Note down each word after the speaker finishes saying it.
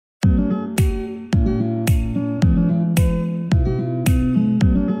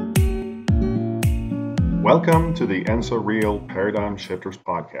Welcome to the EnsoReal Paradigm Shifters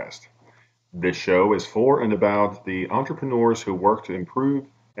podcast. This show is for and about the entrepreneurs who work to improve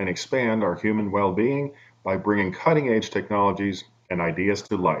and expand our human well-being by bringing cutting-edge technologies and ideas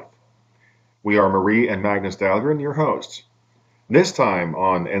to life. We are Marie and Magnus Dahlgren, your hosts. This time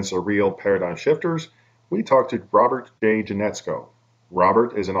on EnsoReal Paradigm Shifters, we talk to Robert J. Janetzko.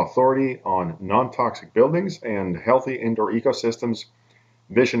 Robert is an authority on non-toxic buildings and healthy indoor ecosystems,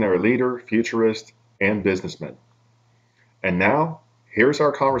 visionary leader, futurist, and businessman. And now, here's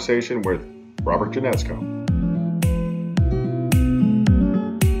our conversation with Robert Janetzko.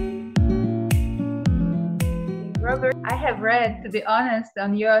 Robert, I have read, to be honest,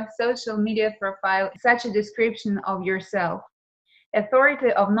 on your social media profile, such a description of yourself.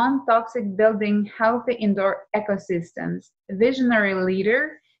 Authority of non-toxic building healthy indoor ecosystems, visionary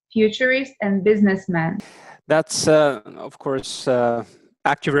leader, futurist, and businessman. That's, of course,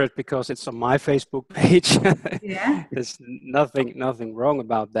 accurate because it's on my Facebook page. Yeah. There's nothing wrong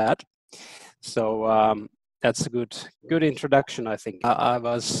about that. So that's a good introduction, I think. I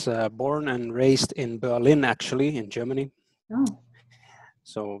was born and raised in Berlin, actually, in Germany. Oh.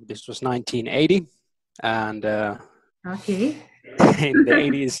 So this was 1980, and Okay. in the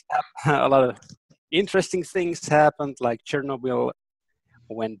 80s, a lot of interesting things happened, like Chernobyl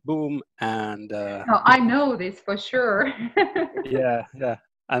went boom, and Oh, I know this for sure. yeah,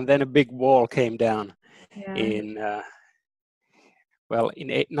 and then a big wall came down in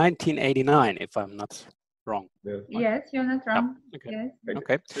 1989, if I'm not wrong. Yes, you're not wrong. Oh, okay. Yes.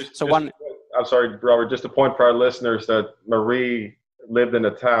 Okay. I'm sorry, Robert, just to point for our listeners that Marie lived in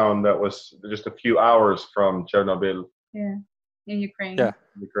a town that was just a few hours from Chernobyl. Yeah, in Ukraine. Yeah.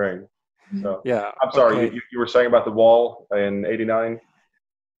 Ukraine. So yeah. I'm sorry, okay. you were saying about the wall in 89?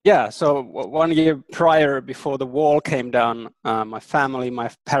 Yeah, so 1 year prior, before the wall came down, my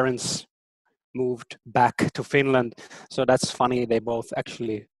parents moved back to Finland. So that's funny, they both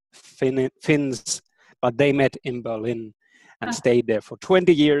actually Finns, but they met in Berlin and stayed there for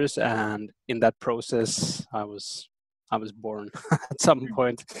 20 years. And in that process, I was born at some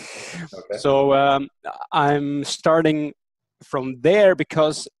point. Okay. So I'm starting from there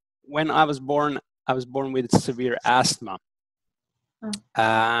because when I was born with severe asthma.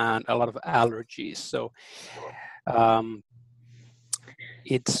 And a lot of allergies. So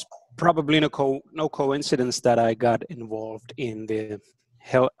it's probably no coincidence that I got involved in the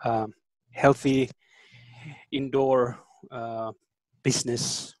healthy indoor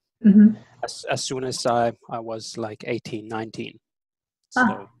business as soon as I was like 18, 19.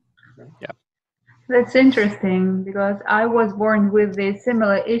 So, yeah. That's interesting because I was born with the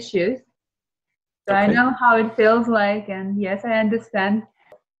similar issues. So okay. I know how it feels like, and yes, I understand.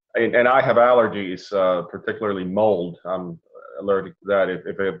 And I have allergies, particularly mold. I'm allergic to that.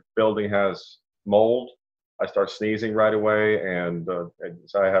 If a building has mold, I start sneezing right away, and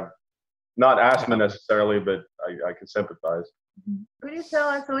so I have not asthma necessarily, but I can sympathize. Could you tell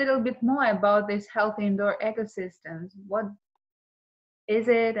us a little bit more about this healthy indoor ecosystems? What is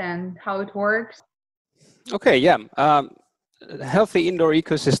it and how it works? Okay, yeah. Healthy indoor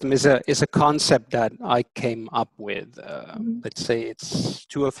ecosystem is a concept that I came up with, let's say it's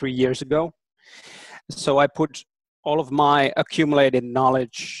 2 or 3 years ago. So I put all of my accumulated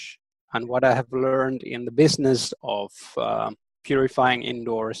knowledge and what I have learned in the business of purifying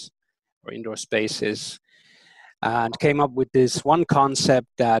indoors or indoor spaces, and came up with this one concept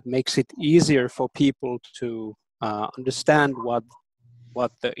that makes it easier for people to understand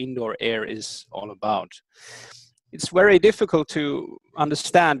what the indoor air is all about. It's very difficult to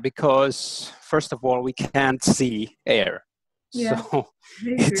understand because, first of all, we can't see air. Yeah, so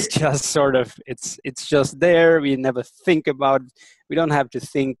it's just sort of, it's just there. We never think about, we don't have to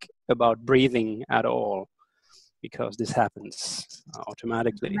think about breathing at all because this happens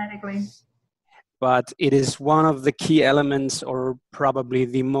automatically. But it is one of the key elements, or probably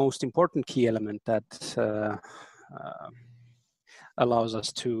the most important key element that allows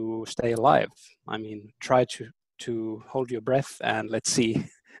us to stay alive. I mean, try to hold your breath and let's see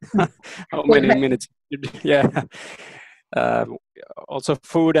how many minutes. Yeah. Also,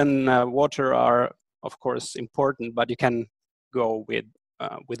 food and water are, of course, important, but you can go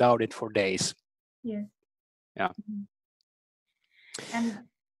without it for days. Yeah. Yeah. And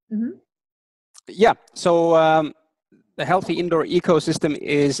yeah. So the healthy indoor ecosystem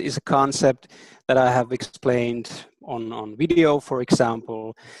is a concept that I have explained on video, for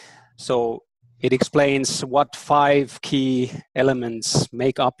example. So it explains what 5 key elements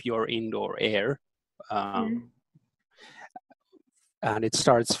make up your indoor air. And it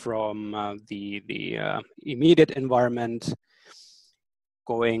starts from the immediate environment,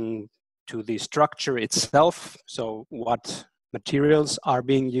 going to the structure itself. So what materials are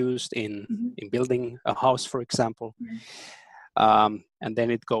being used in building a house, for example. And then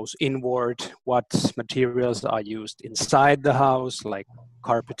it goes inward, what materials are used inside the house, like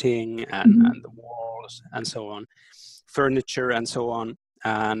carpeting and the walls and so on, furniture and so on.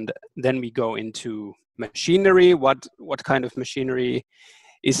 And then we go into machinery, what kind of machinery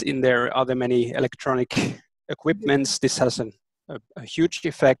is in there. Are there many electronic equipments? This has a huge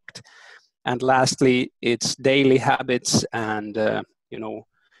effect. And lastly, it's daily habits and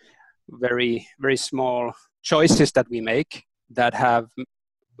very, very small choices that we make that have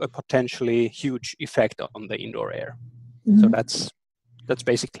a potentially huge effect on the indoor air. So that's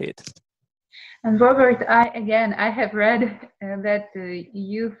basically it. And Robert, I have read that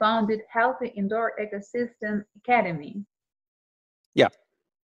you founded Healthy Indoor Ecosystem Academy. Yeah.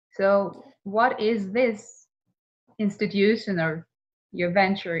 So what is this institution or your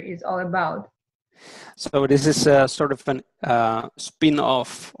venture is all about? So this is sort of a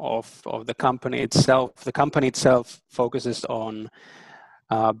spin-off of the company itself. The company itself focuses on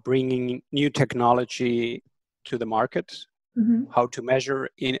bringing new technology to the market, how to measure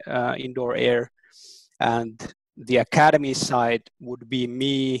indoor air. And the academy side would be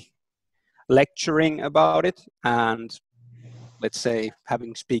me lecturing about it and, let's say,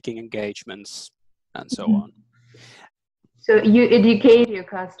 having speaking engagements and so on. So you educate your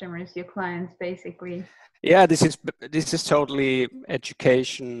customers, your clients, basically. Yeah, this is totally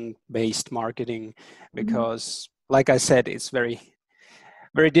education-based marketing because, like I said, it's very,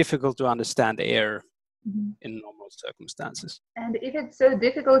 very difficult to understand air in normal circumstances. And if it's so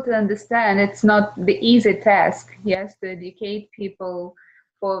difficult to understand, it's not the easy task, yes, to educate people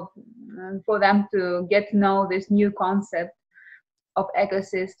for them to get to know this new concept of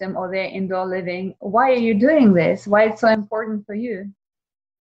ecosystem or their indoor living. Why are you doing this? Why it's so important for you?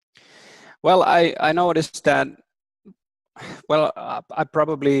 Well, I noticed that, I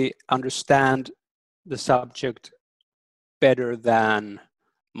probably understand the subject better than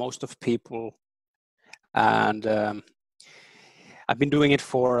most of people. And I've been doing it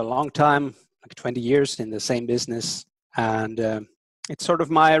for a long time, like 20 years in the same business. And it's sort of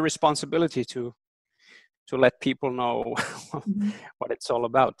my responsibility to let people know what it's all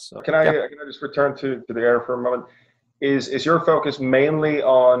about. So can I just return to the air for a moment? Is your focus mainly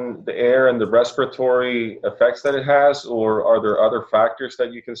on the air and the respiratory effects that it has, or are there other factors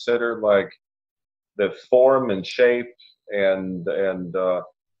that you consider, like the form and shape and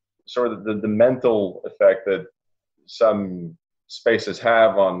sort of the mental effect that some spaces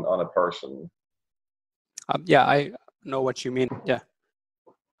have on a person? Yeah, I know what you mean. Yeah.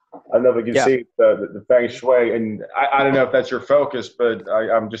 I don't know if you can see the feng shui, and I don't know if that's your focus, but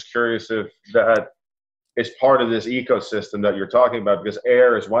I'm just curious if that is part of this ecosystem that you're talking about, because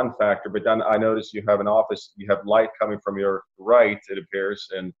air is one factor, but then I noticed you have an office, you have light coming from your right, it appears,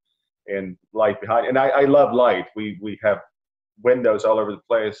 and light behind. And I love light. We have windows all over the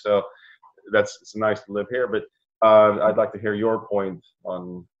place, so it's nice to live here. But I'd like to hear your point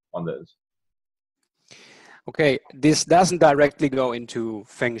on this. Okay, this doesn't directly go into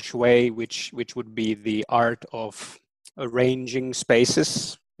feng shui, which would be the art of arranging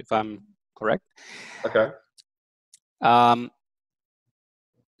spaces, if I'm correct. Okay.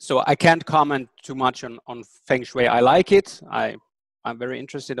 So I can't comment too much on feng shui. I like it. I'm very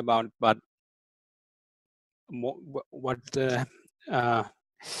interested about it, but what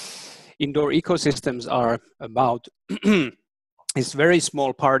indoor ecosystems are about is very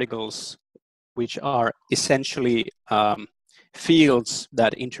small particles, which are essentially fields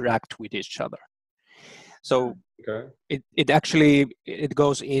that interact with each other. So it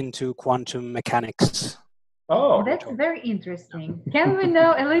goes into quantum mechanics. Oh, that's very interesting. Can we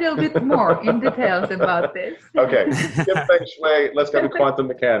know a little bit more in details about this? Okay, skip feng shui, let's go to quantum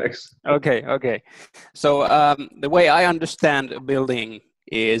mechanics. Okay. So the way I understand a building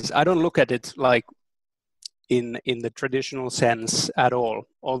is I don't look at it like in the traditional sense at all,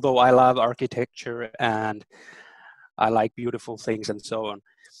 although I love architecture and I like beautiful things and so on.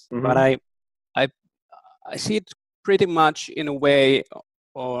 But I see it pretty much in a way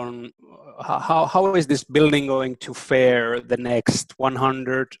on how is this building going to fare the next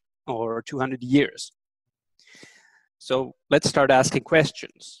 100 or 200 years. So let's start asking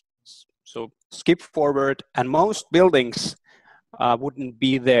questions. So skip forward, and most buildings wouldn't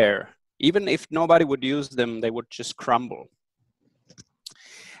be there. Even if nobody would use them, they would just crumble.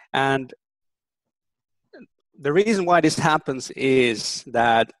 And the reason why this happens is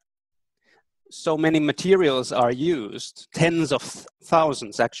that so many materials are used, tens of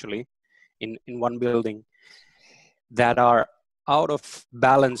thousands actually, in one building, that are out of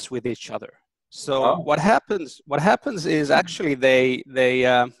balance with each other. So Oh. what happens is actually they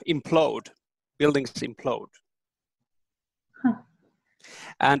implode, buildings implode. Huh.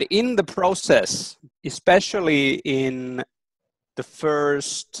 And in the process, especially in the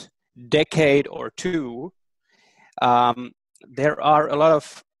first decade or two, there are a lot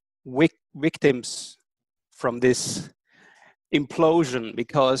of victims from this implosion,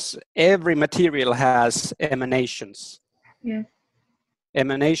 because every material has emanations. Yes.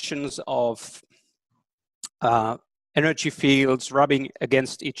 Emanations of energy fields rubbing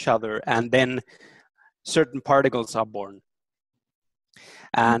against each other, and then certain particles are born.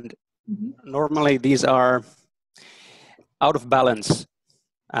 And normally these are out of balance,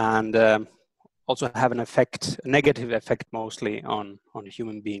 and also have an effect, a negative effect mostly on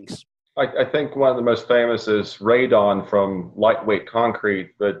human beings. I think one of the most famous is radon from lightweight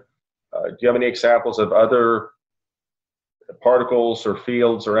concrete, but do you have any examples of other particles or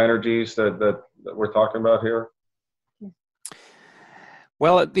fields or energies that we're talking about here?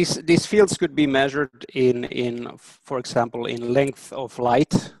 Well, these fields could be measured in for example, in length of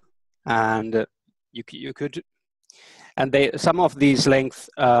light, and you could, and some of these lengths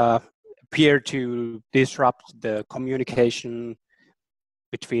appear to disrupt the communication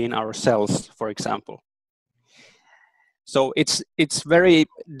between our cells, for example. So it's very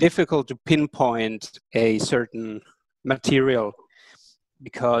difficult to pinpoint a certain material,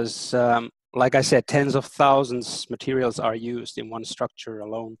 because like I said, tens of thousands materials are used in one structure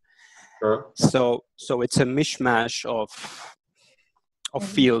alone. Sure. So it's a mishmash of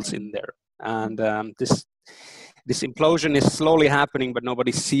fields in there, and this implosion is slowly happening, but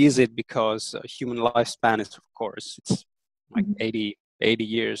nobody sees it, because human lifespan is, of course, it's like 80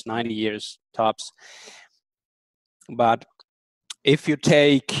 years, 90 years tops. But if you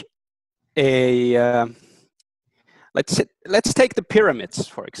take a let's take the pyramids,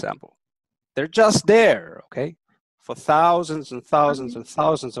 for example. They're just there, okay, for thousands and thousands and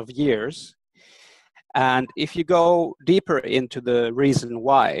thousands of years. And if you go deeper into the reason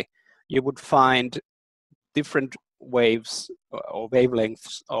why, you would find different waves or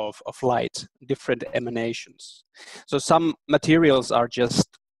wavelengths of light, different emanations. So some materials are just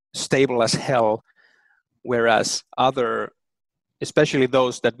stable as hell, whereas other, especially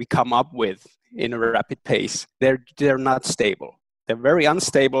those that we come up with in a rapid pace, they're not stable. They're very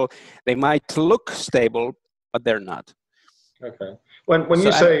unstable. They might look stable, but they're not. Okay. When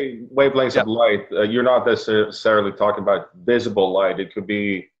you say wavelengths of light, you're not necessarily talking about visible light. It could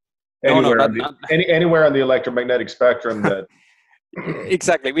be anywhere anywhere on the electromagnetic spectrum that.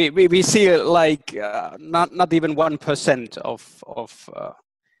 Exactly. We see like not even 1% of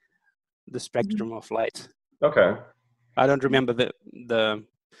the spectrum of light. Okay. I don't remember the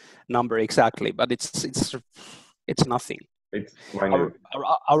number exactly, but it's nothing. It's minute.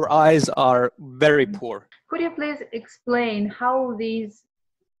 Our eyes are very poor. Could you please explain how these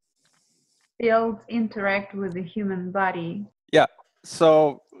fields interact with the human body? Yeah.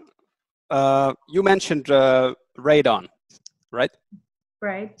 So you mentioned radon, right?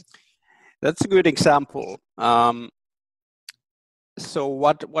 Right. That's a good example. So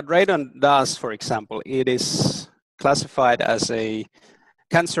what radon does, for example, it is classified as a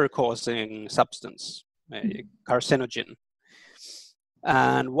cancer-causing substance, a carcinogen.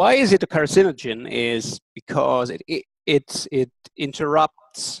 And why is it a carcinogen? Is because it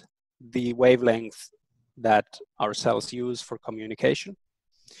interrupts the wavelength that our cells use for communication.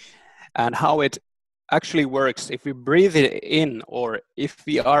 And how it actually works, if we breathe it in, or if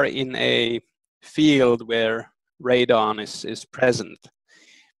we are in a field where radon is present,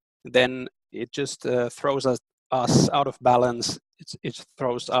 then it just throws us out of balance. It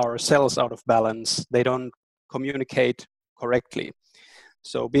throws our cells out of balance. They don't communicate correctly.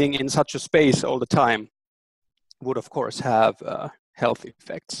 So being in such a space all the time would, of course, have health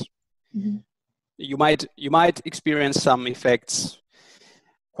effects. Mm-hmm. You might experience some effects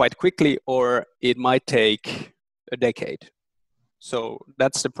quite quickly, or it might take a decade. So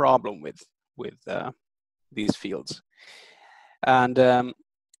that's the problem with these fields. And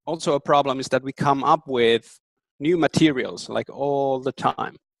also a problem is that we come up with new materials like all the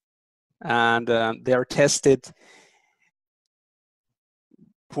time, and they're tested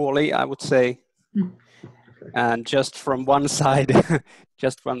poorly, I would say. And just from one side,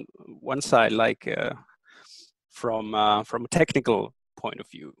 like from a technical point of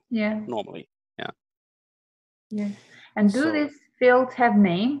view. Yeah. Normally, yeah. Yeah. And do these fields have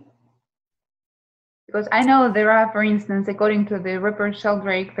name? Because I know there are, for instance, according to the Rupert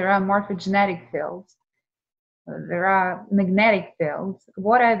Sheldrake, there are morphogenetic fields. There are magnetic fields.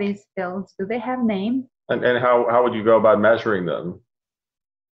 What are these fields? Do they have name? And how would you go about measuring them?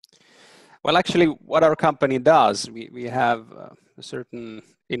 Well, actually, what our company does, we have a certain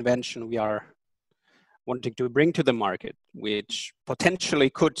invention we are wanting to bring to the market, which potentially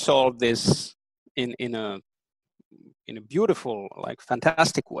could solve this in a beautiful, like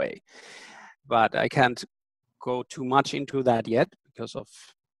fantastic way. But I can't go too much into that yet because of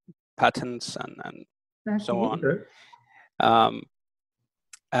patents and so on. Okay.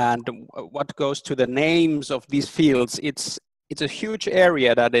 And what goes to the names of these fields, it's a huge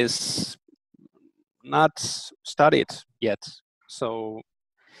area that is not studied yet. So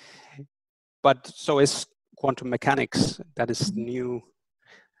is quantum mechanics. That is new.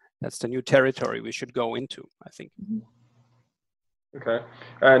 That's the new territory we should go into, I think. Okay.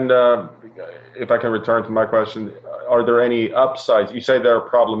 And if I can return to my question, are there any upsides? You say there are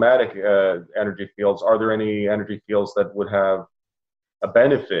problematic energy fields. Are there any energy fields that would have a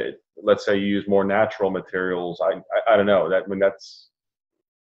benefit? Let's say you use more natural materials. I don't know. That's.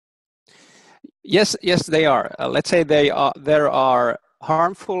 Yes, they are. Let's say there are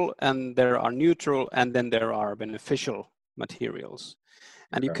harmful and there are neutral and then there are beneficial materials.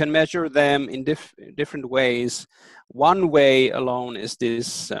 And you can measure them in different ways. One way alone is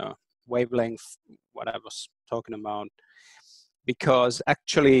this wavelength, what I was talking about, because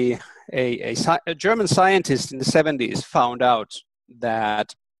actually a German scientist in the 70s found out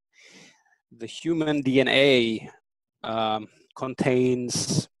that the human DNA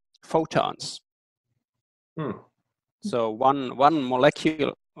contains photons. So one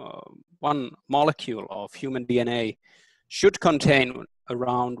molecule of human DNA should contain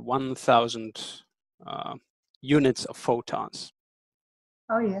around 1,000 units of photons.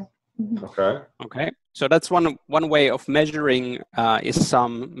 Oh yeah. Okay. So that's one way of measuring is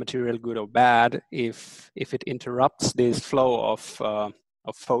some material good or bad. If it interrupts this flow of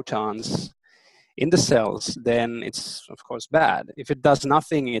photons in the cells, then it's of course bad. If it does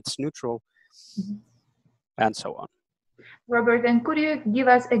nothing, it's neutral, and so on. Robert, and could you give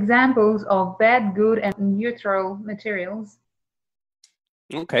us examples of bad, good, and neutral materials?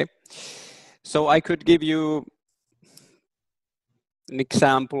 Okay. So I could give you an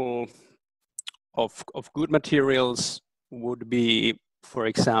example of good materials would be, for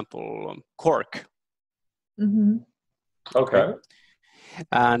example, cork. Okay.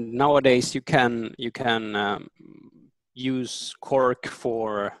 And nowadays you can use cork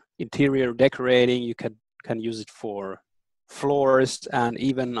for interior decorating. You can use it for floors and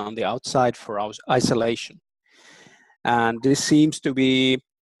even on the outside for isolation. And this seems to be,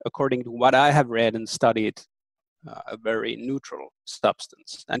 according to what I have read and studied, a very neutral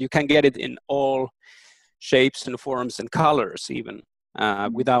substance. And you can get it in all shapes and forms and colors even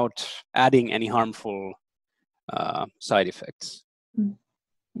without adding any harmful side effects.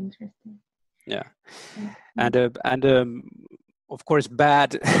 Interesting. Yeah. And of course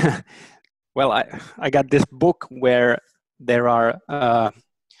bad, well, I got this book where there are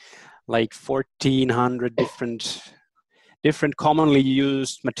like 1,400 different commonly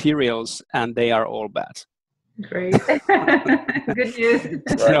used materials, and they are all bad. Great. Good news.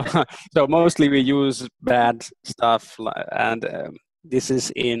 So mostly we use bad stuff, and this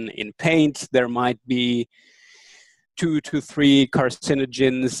is in paint. There might be 2 to 3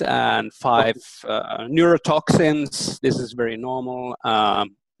 carcinogens and 5 neurotoxins. This is very normal.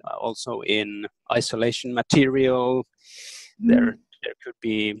 Also in isolation material, there could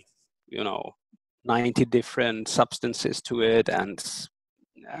be 90 different substances to it, and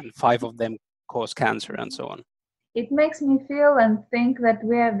 5 of them cause cancer and so on. It makes me feel and think that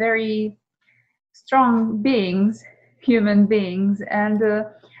we are very strong beings, human beings, and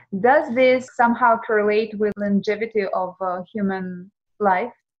does this somehow correlate with longevity of human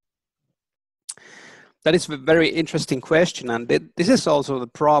life? That is a very interesting question, and this is also the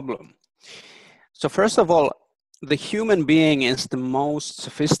problem. So first of all, the human being is the most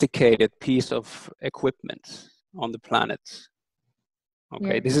sophisticated piece of equipment on the planet.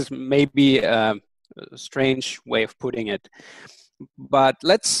 Okay, This is maybe a strange way of putting it, but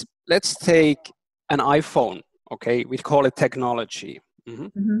let's take an iPhone. Okay, we call it technology.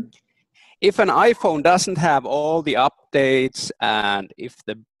 If an iPhone doesn't have all the updates, and if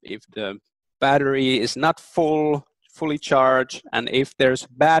the battery is not fully charged, and if there's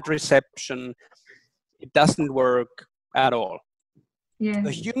bad reception, it doesn't work at all. Yeah.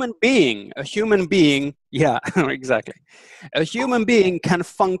 A human being, yeah, exactly. A human being can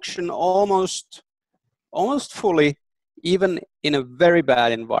function almost fully, even in a very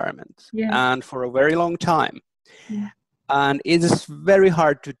bad environment, and for a very long time. And it is very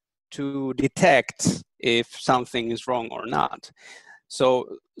hard to detect if something is wrong or not.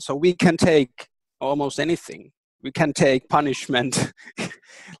 So we can take almost anything. We can take punishment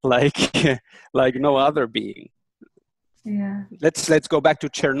like like no other being. Yeah. Let's go back to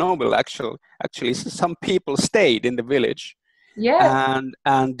Chernobyl. Actually, some people stayed in the village Yes.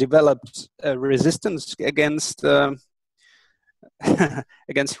 and developed a resistance against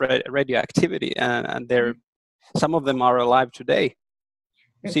against radioactivity, and some of them are alive today.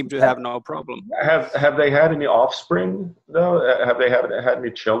 Seem to have no problem. Have they had any offspring though? Have they had any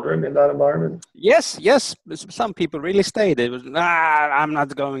children in that environment? Yes. Some people really stayed. It was I'm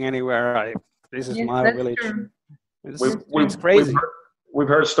not going anywhere. This is Yes, my that's village. true. It's crazy. We've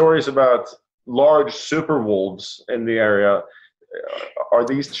heard stories about large super wolves in the area. Are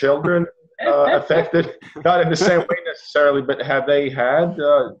these children affected? Not in the same way necessarily, but have they had?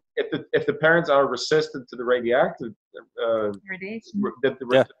 If the parents are resistant to the radioactive Radiation.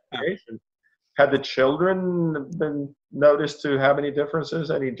 radiation, had the children been noticed to have any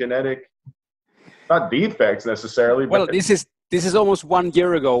differences, any genetic, not defects necessarily? Well, but this is almost 1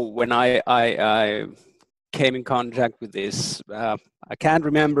 year ago when I came in contact with this. I can't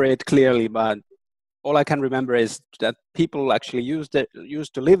remember it clearly, but all I can remember is that people actually used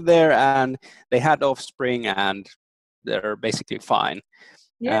to live there, and they had offspring, and they're basically fine.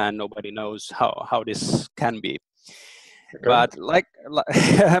 Yeah. And nobody knows how this can be. Okay. But like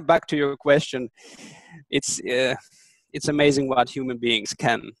back to your question, it's amazing what human beings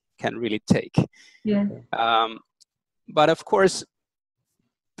can really take. Yeah. But of course,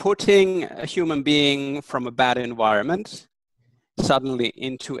 putting a human being from a bad environment suddenly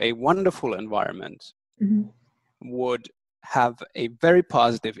into a wonderful environment Mm-hmm. would have a very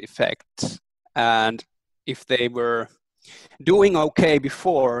positive effect. And if they were doing okay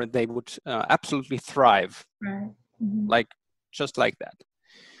before, they would absolutely thrive, Right. Mm-hmm. Just like that.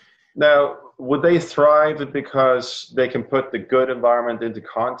 Now, would they thrive because they can put the good environment into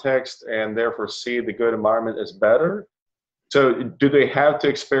context and therefore see the good environment as better? So do they have to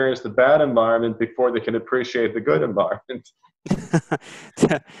experience the bad environment before they can appreciate the good environment?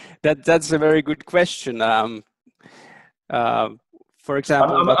 That's a very good question. For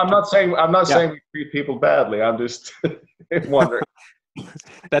example, I'm not saying we treat people badly. I'm just wondering.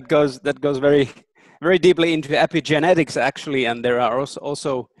 That goes very, very deeply into epigenetics, actually, and there are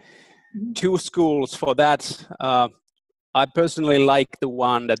also two schools for that. I personally like the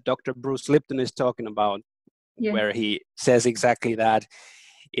one that Dr. Bruce Lipton is talking about, where he says exactly that.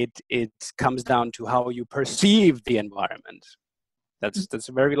 It comes down to how you perceive the environment. That's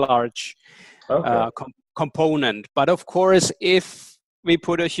a very large component. But of course, if we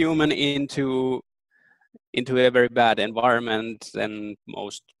put a human into a very bad environment, then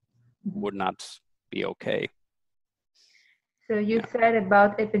most would not be okay. So you said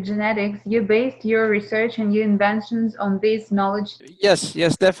about epigenetics, you based your research and your inventions on this knowledge? Yes,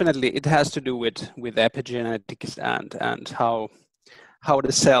 definitely. It has to do with epigenetics and how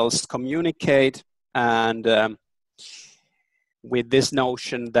the cells communicate, and with this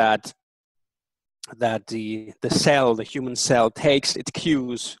notion that the human cell takes its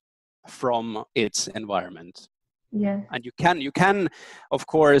cues from its environment. Yes. And you can of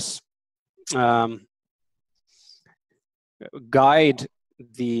course guide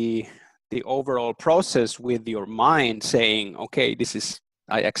the overall process with your mind, saying, okay,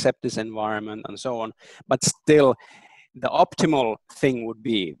 I accept this environment and so on, but still the optimal thing would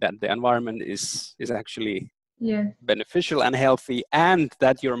be that the environment is actually beneficial and healthy, and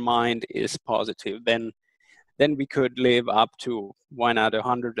that your mind is positive. Then we could live up to, why not,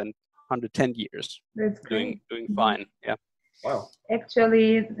 100 and 110 years. That's great. Doing fine. Yeah. Wow.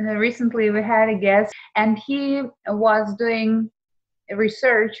 Actually, recently we had a guest, and he was doing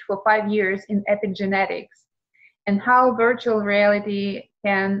research for 5 years in epigenetics and how virtual reality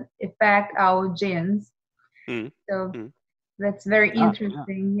can affect our genes. So that's very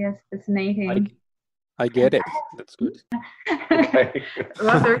interesting. Yes, fascinating. I get it. That's good. Okay.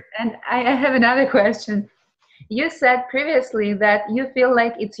 Robert, and I have another question. You said previously that you feel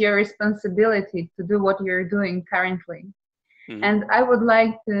like it's your responsibility to do what you're doing currently. And I would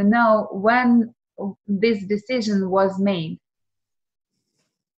like to know when this decision was made.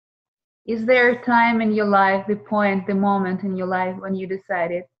 Is there a time in your life, the moment in your life when you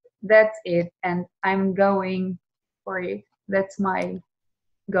decided, that's it, and I'm going for it? That's my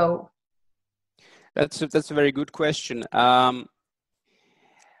goal. That's a very good question. I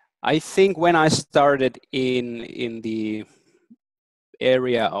think when I started in the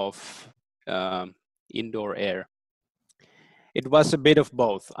area of indoor air, it was a bit of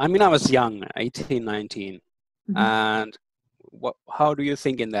both. I mean, I was young, 18, 19, and how do you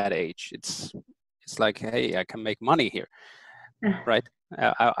think in that age? It's like, hey, I can make money here, right?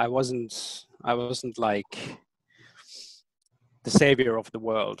 I wasn't I wasn't like the savior of the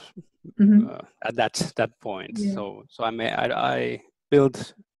world at that point. Yeah. So I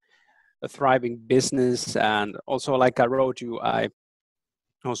built a thriving business, and also, like I wrote you, I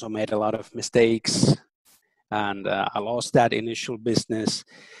also made a lot of mistakes, and I lost that initial business.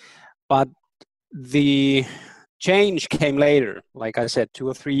 But the change came later. Like I said, 2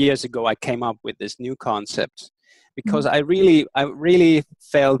 or 3 years ago, I came up with this new concept because I really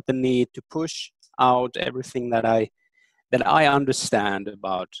felt the need to push out everything that I understand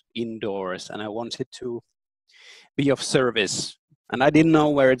about indoors, and I wanted to be of service. And I didn't know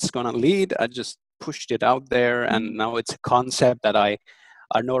where it's going to lead. I just pushed it out there, and now it's a concept that I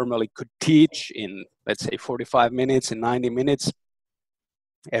normally could teach in, let's say, 45 minutes, in 90 minutes.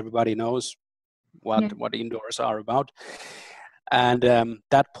 Everybody knows what indoors are about. And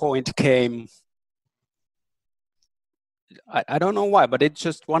that point came, I don't know why, but it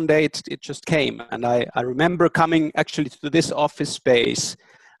just one day it just came. And I remember coming actually to this office space,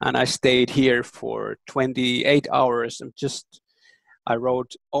 and I stayed here for 28 hours, and I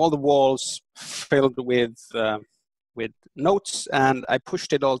wrote all the walls filled with notes, and I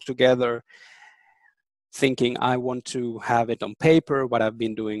pushed it all together, thinking I want to have it on paper, what I've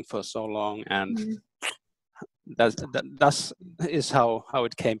been doing for so long, and that is how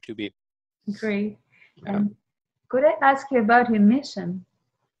it came to be. Great. And could I ask you about your mission?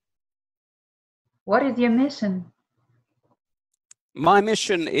 What is your mission? My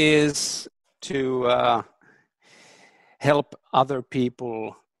mission is to help other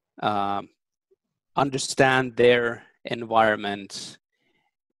people understand their environment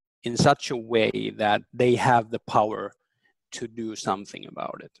in such a way that they have the power to do something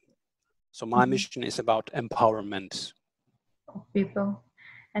about it. So my mission is about empowerment of people.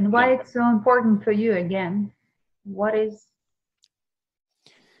 And why it's so important for you again? What is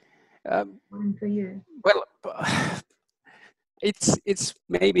important for you? Well, it's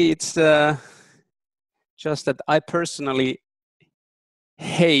just that I personally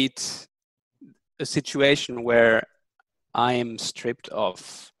hate a situation where I am stripped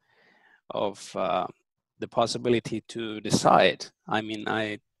of the possibility to decide. I mean,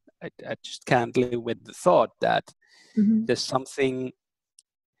 I just can't live with the thought that there's something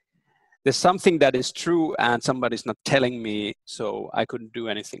that is true and somebody's not telling me, so I couldn't do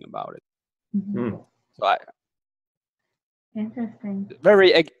anything about it. So interesting.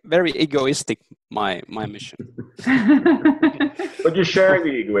 Very egoistic, my mission. But you're sharing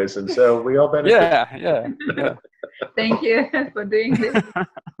the egoism, so we all benefit. Yeah. Thank you for doing this.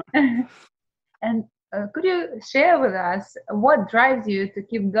 And could you share with us what drives you to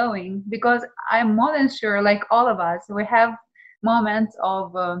keep going? Because I'm more than sure, like all of us, we have moments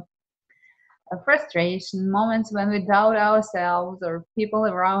of frustration, moments when we doubt ourselves or people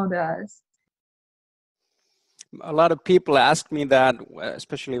around us. A lot of people ask me that,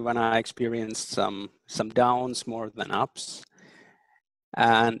 especially when I experienced some downs more than ups.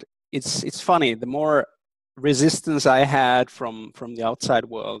 And it's funny, the more resistance I had from the outside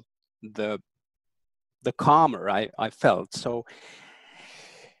world, the calmer I felt. So,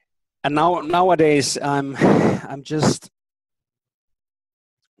 and nowadays I'm just,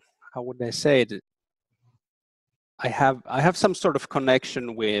 how would I say it? I have some sort of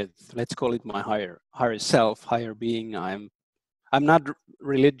connection with, let's call it my higher self, higher being. I'm not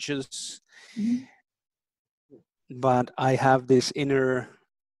religious, but I have this inner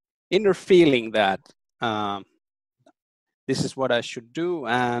feeling that this is what I should do,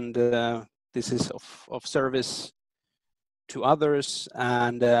 and this is of service to others,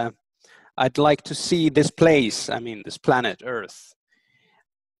 and I'd like to see this place, I mean this planet Earth,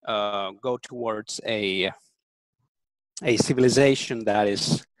 go towards a civilization that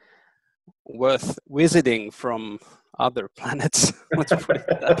is worth visiting from other planets. Let's put it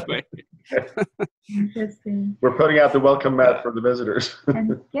that way. Interesting. We're putting out the welcome mat for the visitors.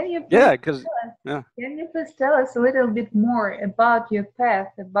 And can you please tell us a little bit more about your path,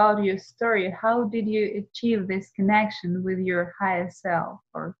 about your story? How did you achieve this connection with your higher self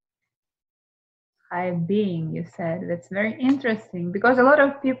or higher being? You said that's very interesting, because a lot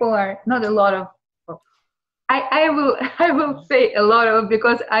of people are not a lot of. I will say a lot of,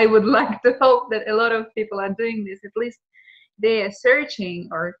 because I would like to hope that a lot of people are doing this. At least they are searching,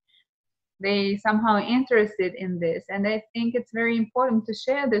 or they somehow interested in this, and I think it's very important to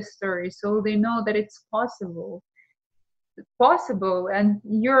share this story so they know that it's possible. And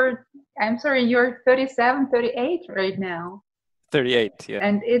you're 37, 38 right now. 38, yeah.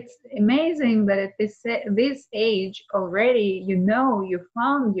 And it's amazing that at this age already, you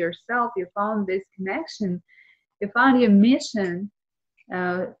found yourself, you found this connection, you found your mission,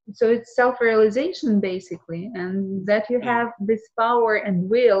 So it's self-realization basically, and that you have this power and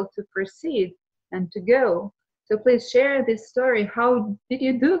will to proceed and to go. So please share this story. How did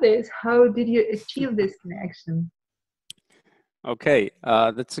you do this? How did you achieve this connection? Okay,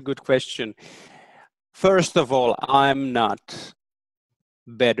 that's a good question. First of all, I'm not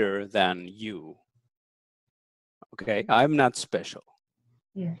better than you. Okay, I'm not special.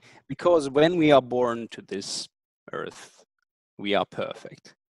 Yeah. Because when we are born to this earth, we are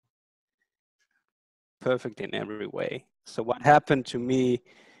perfect. Perfect in every way. So what happened to me,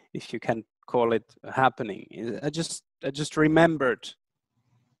 if you can call it a happening, is I just remembered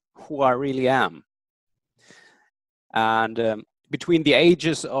who I really am. And between the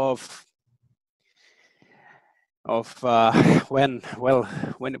ages of when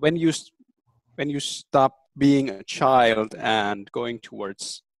you stop being a child and going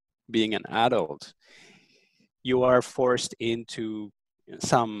towards being an adult, you are forced into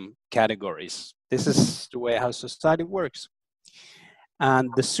some categories. This is the way how society works.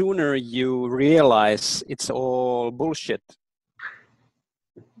 And the sooner you realize it's all bullshit,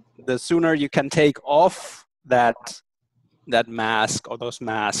 the sooner you can take off that mask or those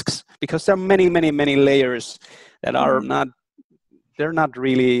masks, because there are many layers that are not, they're not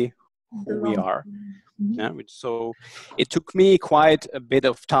really who we are. Yeah? So it took me quite a bit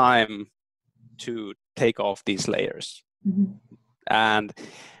of time to take off these layers. And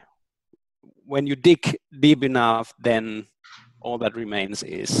when you dig deep enough, then all that remains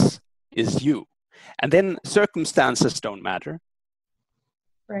is you. And then circumstances don't matter.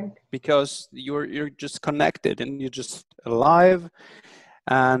 Right. Because you're just connected and you're just alive,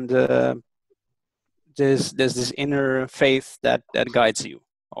 and there's this inner faith that guides you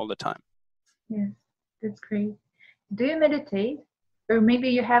all the time. Yes, that's great. Do you meditate? Or maybe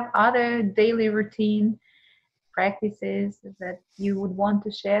you have other daily routine practices that you would want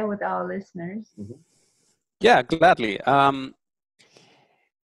to share with our listeners? Yeah, gladly.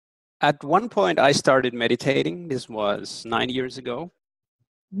 At one point I started meditating. This was 9 years ago.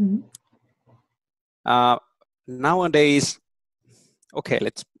 Nowadays, okay,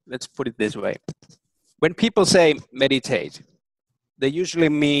 let's put it this way. When people say meditate, they usually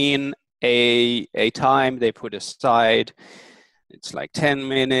mean a time they put aside. It's like 10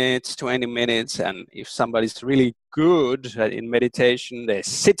 minutes, 20 minutes. And if somebody's really good in meditation, they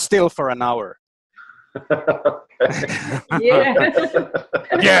sit still for an hour. Yeah.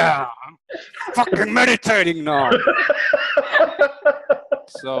 Yeah, I'm fucking meditating now.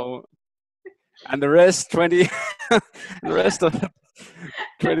 So, and the rest the rest of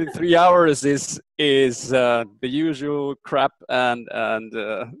 23 hours is the usual crap and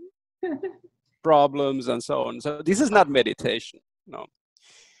problems and so on. So this is not meditation. No,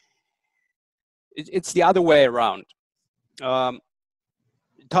 it's the other way around.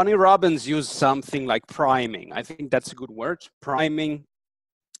 Tony Robbins used something like priming. I think that's a good word, priming.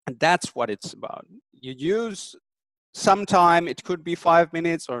 And that's what it's about. You use some time, it could be 5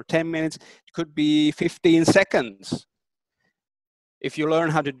 minutes or 10 minutes, it could be 15 seconds. If you learn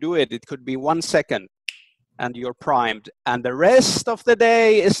how to do it, it could be 1 second and you're primed. And the rest of the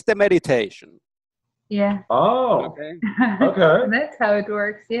day is the meditation. Yeah. Oh, okay. Okay. That's how it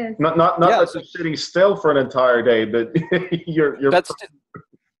works. Yes. Not that you're sitting still for an entire day, but you're.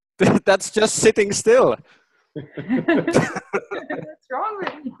 That's just sitting still. What's wrong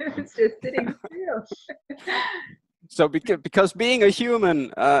with you? It's just sitting still. So because being a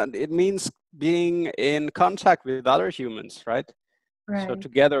human, it means being in contact with other humans, right? Right. So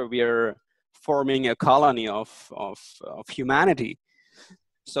together we are forming a colony of humanity.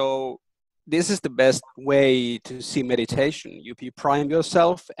 So this is the best way to see meditation. You prime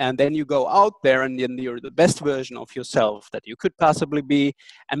yourself, and then you go out there, and then you're the best version of yourself that you could possibly be,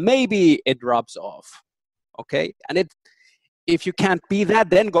 and maybe it rubs off. Okay, and if you can't be that,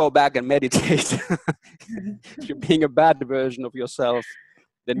 then go back and meditate. If you're being a bad version of yourself,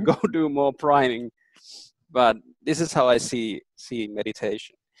 then go do more priming. But this is how I see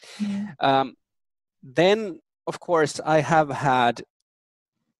meditation. Then, of course, I have had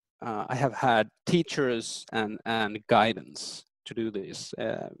teachers and guidance to do this,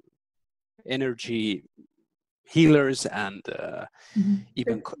 energy healers and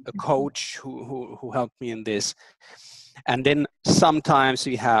even a coach who helped me in this. And then sometimes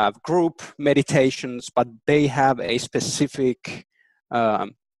we have group meditations, but they have a specific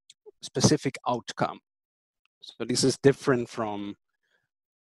outcome. So this is different from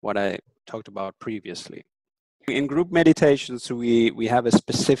what I talked about previously. In group meditations, we have a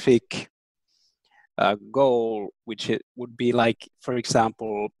specific goal, which it would be like, for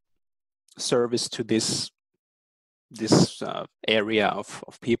example, service to this this area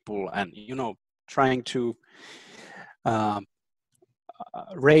of people, and trying to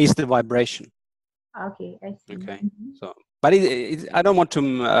raise the vibration. Okay, I see. Okay, so but I don't want to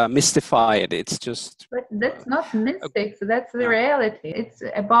mystify it. It's just. But that's not mystics. That's the reality. It's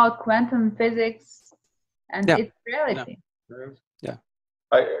about quantum physics, and it's reality. Yeah.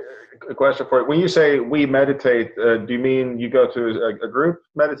 A question for you. When you say we meditate, do you mean you go to a group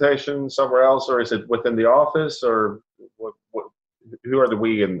meditation somewhere else, or is it within the office, or who are the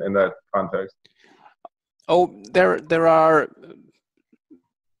we in that context? Oh, there are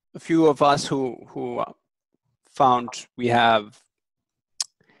a few of us who found we have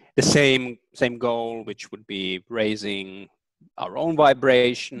the same goal, which would be raising our own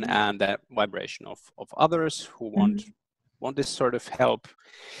vibration and that vibration of others who want this sort of help.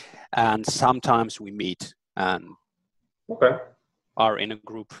 And sometimes we meet and are in a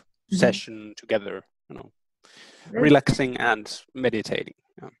group session together, relaxing and meditating.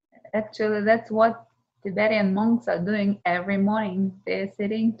 Actually, that's what Tibetan monks are doing every morning. They're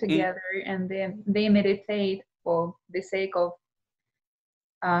sitting together and they meditate for the sake of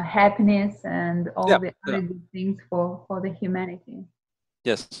happiness and all the other good things for the humanity.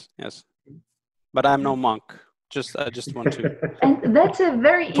 Yes. But I'm no monk. I just want to and that's a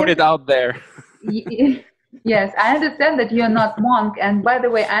very put it out there. Yes, I understand that you're not monk. And by the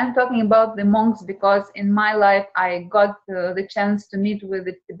way, I'm talking about the monks because in my life I got the chance to meet with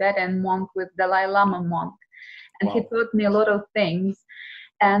the Tibetan monk, with Dalai Lama monk, and he taught me a lot of things.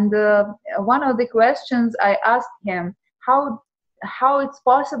 And one of the questions I asked him, how it's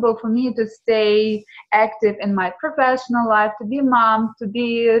possible for me to stay active in my professional life, to be a mom, to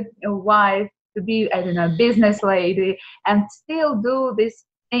be a wife, to be, I don't know, business lady, and still do these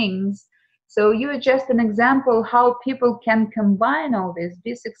things. So you're just an example how people can combine all this,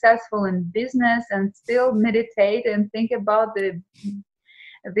 be successful in business and still meditate and think about the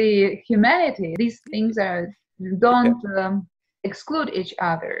humanity. These things don't exclude each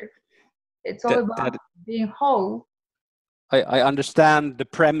other. It's all about being whole. I understand the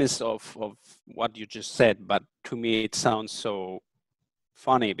premise of what you just said, but to me it sounds so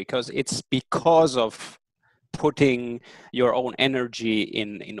funny because it's because of putting your own energy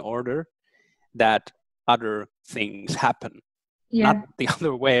in order that other things happen. Not the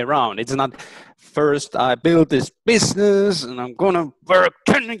other way around. It's not first I build this business and I'm gonna work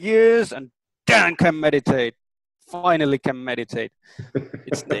 10 years and then can meditate. Finally can meditate.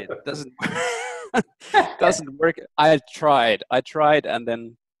 It doesn't work. I tried and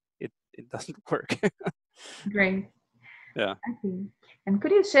then it doesn't work. Great. Yeah. Okay. And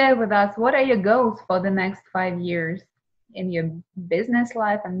could you share with us what are your goals for the next 5 years in your business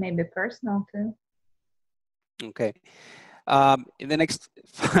life and maybe personal too? Okay. In the next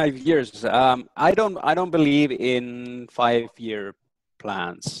 5 years, I don't believe in 5-year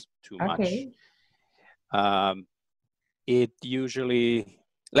plans too much. It usually,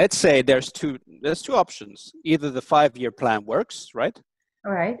 let's say there's two options. Either the 5-year plan works, right?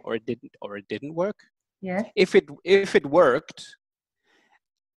 All right. Or it didn't work. Yes. If it worked,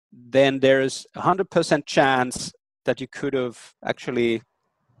 then there's 100% chance that you could have actually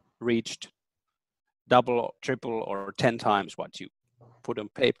reached double, triple, or 10 times what you put on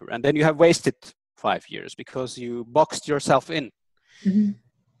paper. And then you have wasted 5 years because you boxed yourself in.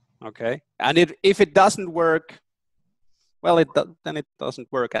 Okay. And if it doesn't work, well, then it doesn't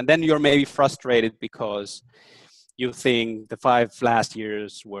work. And then you're maybe frustrated because you think the 5 last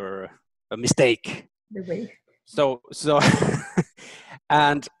years were a mistake. The way. So,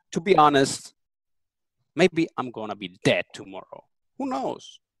 and to be honest, maybe I'm gonna be dead tomorrow. Who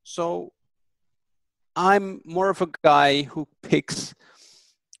knows? So I'm more of a guy who picks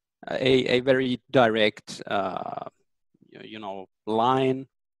a very direct, line,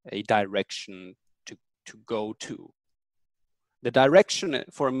 a direction to go to. The direction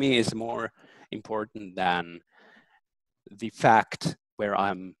for me is more important than the fact where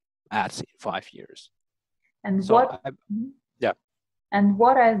I'm at in 5 years. And so And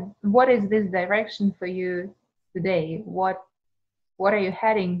what is this direction for you today? What are you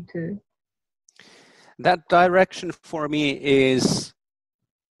heading to? That direction for me is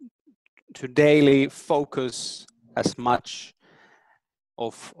to daily focus as much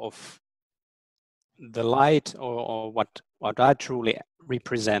of the light or what I truly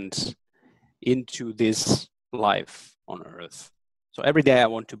represent into this life on earth. So every day I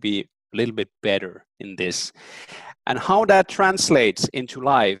want to be a little bit better in this. And how that translates into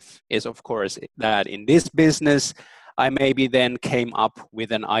life is, of course, that in this business, I maybe then came up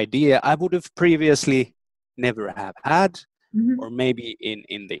with an idea I would have previously never have had, or maybe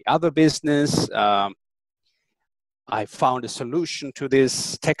in the other business, I found a solution to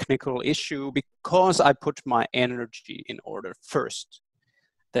this technical issue because I put my energy in order first.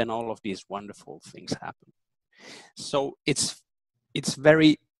 Then all of these wonderful things happen. So it's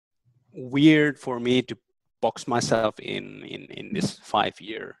very weird for me to box myself in this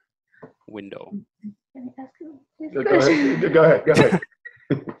 5-year window. Can I ask you Go ahead. Go ahead.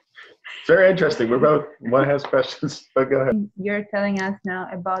 It's very interesting. We both one has questions, but go ahead. You're telling us now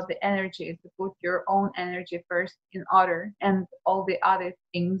about the energy, to put your own energy first in order, and all the other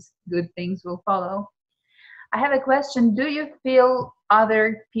things, good things will follow. I have a question. Do you feel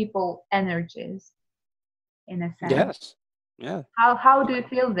other people's energies in a sense? Yes. Yeah. How do you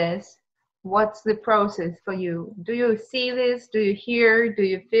feel this? What's the process for you? Do you see this? Do you hear? Do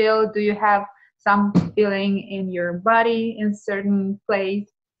you feel? Do you have some feeling in your body in certain place?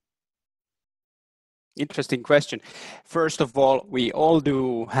 Interesting question. First of all, we all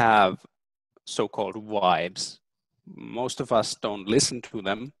do have so-called vibes. Most of us don't listen to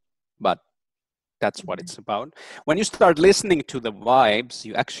them, but that's what it's about. When you start listening to the vibes,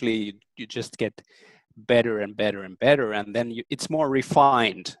 you just get better and better and better, and then it's more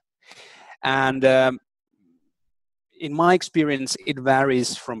refined. And in my experience, it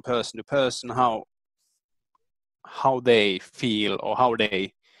varies from person to person how they feel or how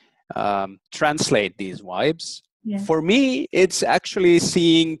they translate these vibes. Yes. For me, it's actually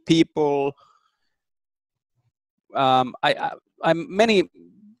seeing people. I many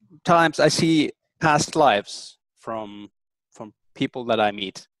times I see past lives from people that I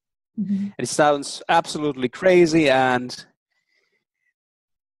meet. Mm-hmm. It sounds absolutely crazy, and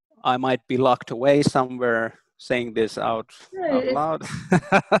I might be locked away somewhere saying this out loud.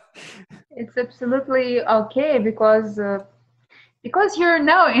 It's absolutely okay because you're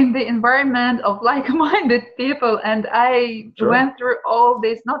now in the environment of like-minded people, and I went through all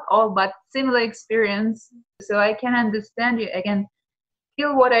this, not all, but similar experience, so I can understand you. I can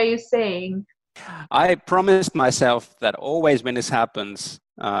feel what are you saying. I promised myself that always when this happens,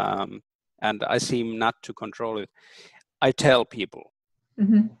 and I seem not to control it, I tell people.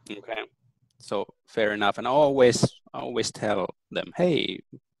 Mm-hmm. Okay, so fair enough, and I always tell them, hey,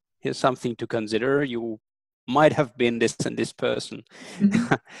 here's something to consider. You might have been this and this person.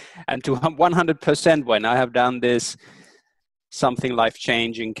 Mm-hmm. And to 100%, when I have done this, something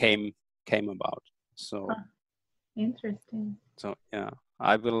life-changing came about. So interesting. So yeah,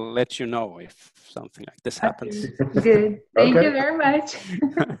 I will let you know if something like this happens. Good. Thank you very much.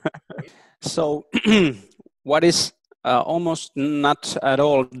 So what is almost not at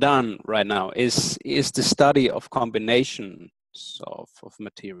all done right now is the study of combinations of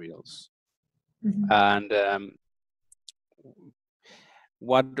materials. Mm-hmm. And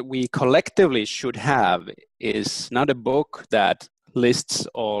what we collectively should have is not a book that lists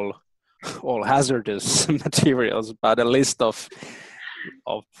all hazardous materials, but a list of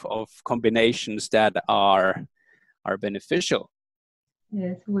combinations that are beneficial.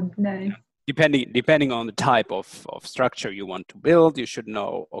 Yes, would be nice. Depending on the type of structure you want to build, you should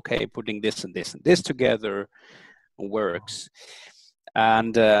know, okay, putting this and this and this together works.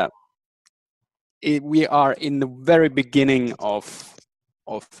 And we are in the very beginning of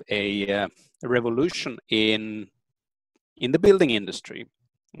a revolution in the building industry,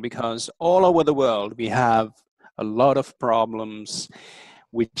 because all over the world we have a lot of problems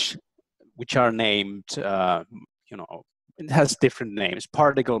which are named, it has different names: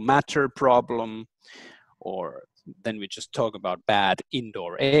 particle matter problem, or then we just talk about bad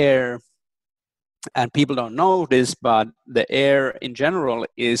indoor air. And people don't know this, but the air in general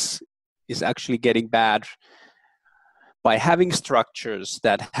is actually getting bad by having structures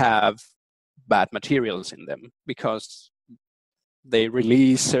that have bad materials in them, because they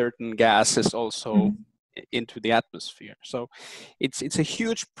release certain gases also into the atmosphere. So it's a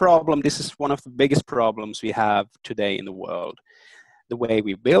huge problem. This is one of the biggest problems we have today in the world, the way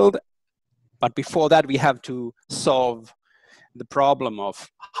we build. But before that, we have to solve the problem of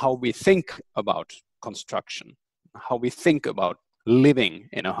how we think about construction, how we think about living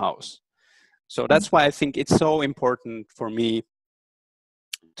in a house. So that's why I think it's so important for me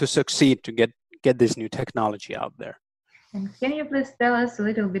to succeed, to get this new technology out there. And can you please tell us a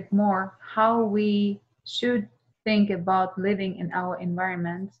little bit more how we should think about living in our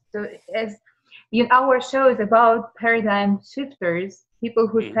environment? So as our show is about paradigm shifters, people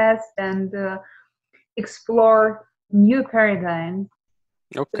who test and explore new paradigms.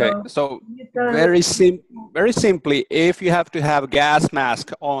 Okay, so very simply, if you have to have a gas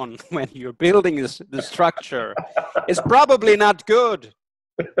mask on when you're building the structure, it's probably not good.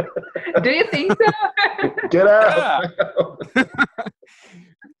 Do you think so? Get out! Yeah.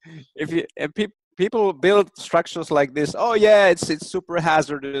 If people build structures like this. Oh yeah, it's super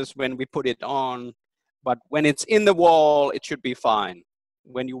hazardous when we put it on, but when it's in the wall, it should be fine.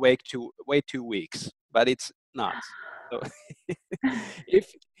 When you wait 2 weeks, but it's not. So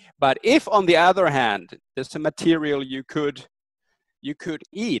if on the other hand, there's a material you could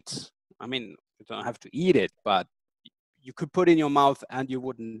eat. I mean, you don't have to eat it, but you could put in your mouth and you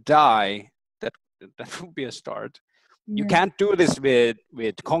wouldn't die. That would be a start. You can't do this with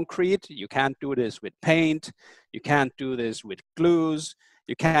concrete. You can't do this with paint. You can't do this with glues.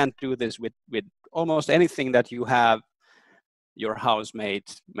 You can't do this with almost anything that you have your house made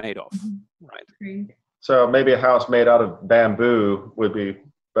of, right? Great. So maybe a house made out of bamboo would be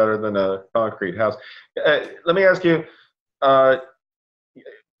better than a concrete house. Let me ask you,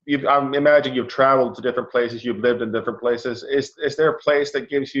 I imagine you've traveled to different places, you've lived in different places. Is there a place that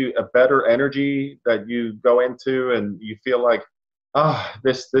gives you a better energy that you go into and you feel like,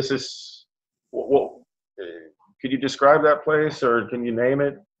 this is, well, could you describe that place or can you name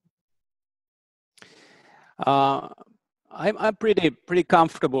it? I'm pretty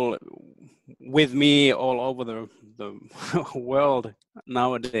comfortable with me all over the world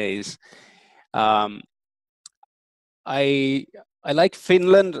nowadays. I like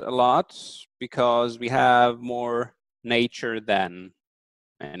Finland a lot because we have more nature than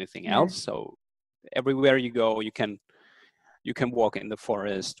anything else. So everywhere you go, you can walk in the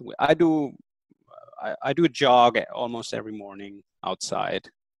forest. I do a jog almost every morning outside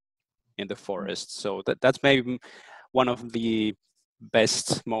in the forest. So that's maybe one of the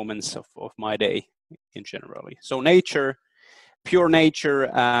best moments of my day in generally. So nature, pure nature,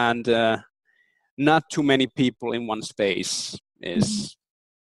 and not too many people in one space is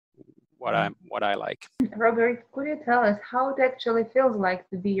what I like. Robert, could you tell us how it actually feels like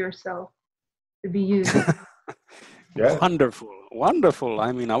to be yourself, to be you? Yeah. Wonderful.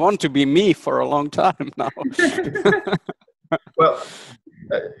 I mean, I want to be me for a long time now. Well,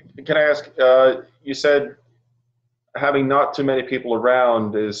 can I ask, you said having not too many people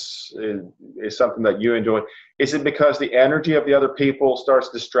around is something that you enjoy. Is it because the energy of the other people starts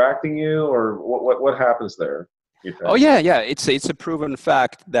distracting you, or what happens there, you think? Oh yeah. It's a proven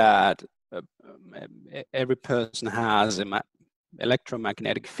fact that every person has an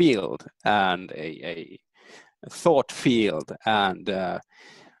electromagnetic field and a thought field, and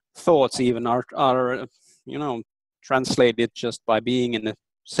thoughts even are translated just by being in the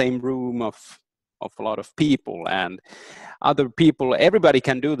same room of a lot of people, and other people, everybody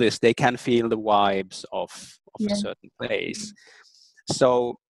can do this. They can feel the vibes of a certain place.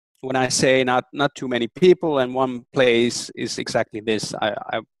 So when I say not too many people and one place is exactly this,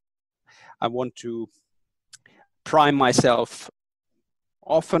 I want to prime myself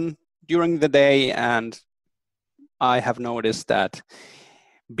often during the day, and I have noticed that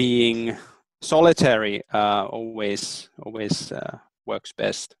being solitary always works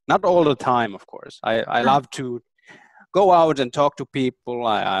best. Not all the time, of course. I love to go out and talk to people.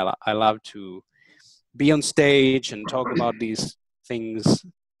 I love to be on stage and talk about these things,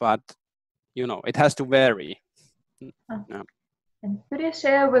 but it has to vary. Yeah. And could you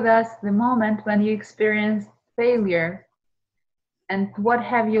share with us the moment when you experienced failure, and what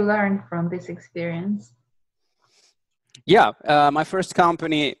have you learned from this experience? Yeah, my first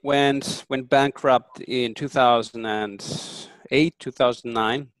company went bankrupt in 2008,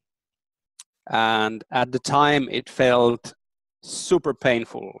 2009. And at the time it felt super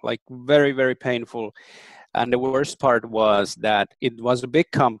painful, like very, very painful. And the worst part was that it was a big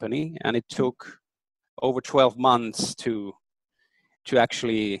company and it took over 12 months to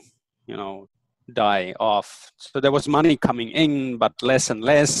actually, die off. So there was money coming in, but less and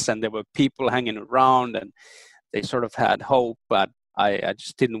less, and there were people hanging around and they sort of had hope, but I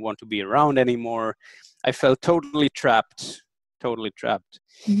just didn't want to be around anymore. I felt totally trapped.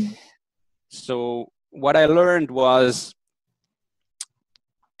 Mm-hmm. So what I learned was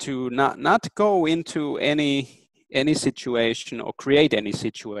to not go into any situation or create any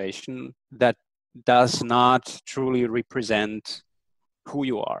situation that does not truly represent who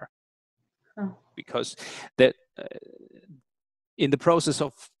you are. Because that in the process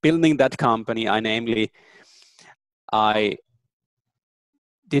of building that company, I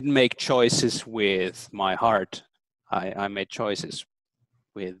didn't make choices with my heart. I made choices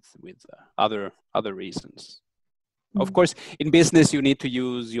with other reasons. Mm-hmm. Of course, in business you need to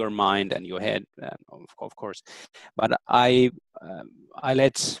use your mind and your head, of course. But I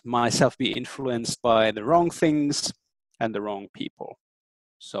let myself be influenced by the wrong things and the wrong people.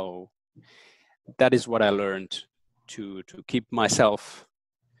 So that is what I learned, to keep myself,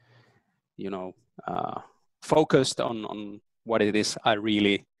 focused on what it is I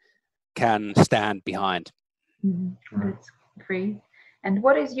really can stand behind. That's great. And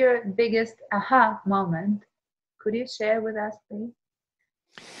what is your biggest aha moment? Could you share with us, please?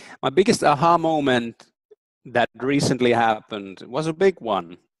 My biggest aha moment that recently happened was a big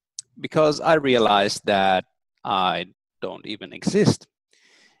one, because I realized that I don't even exist,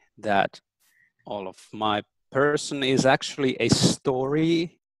 that all of my person is actually a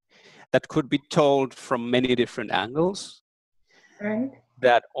story that could be told from many different angles, Right.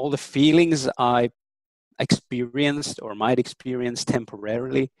 that all the feelings I experienced or might experience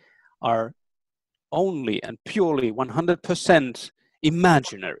temporarily are only and purely 100%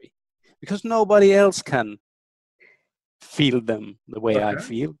 imaginary, because nobody else can feel them the way I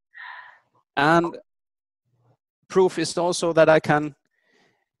feel. And proof is also that I can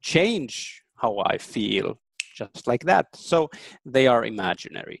change how I feel just like that. So they are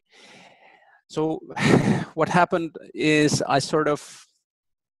imaginary. So what happened is I sort of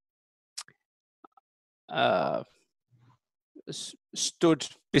stood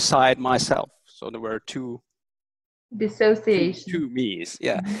beside myself. So there were two Dissociation. me's.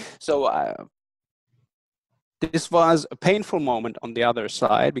 Yeah. So this was a painful moment on the other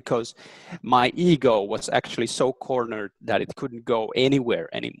side, because my ego was actually so cornered that it couldn't go anywhere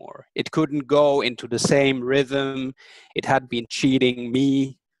anymore. It couldn't go into the same rhythm. It had been cheating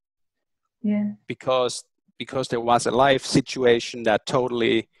me. Yeah. Because there was a life situation that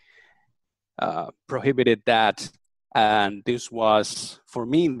totally prohibited that. And this was, for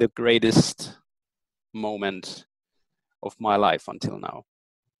me, the greatest moment of my life until now.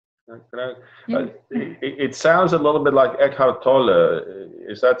 It sounds a little bit like Eckhart Tolle.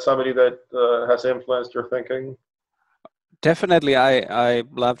 Is that somebody that has influenced your thinking? Definitely, I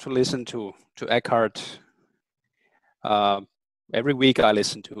love to listen to Eckhart. Every week I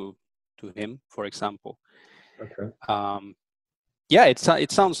listen to him, for example. Okay. Yeah,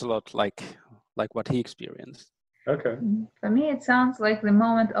 it sounds a lot like what he experienced. Okay. For me, it sounds like the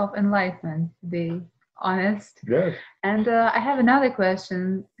moment of enlightenment, to be honest. Yes. And I have another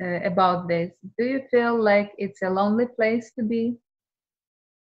question about this. Do you feel like it's a lonely place to be?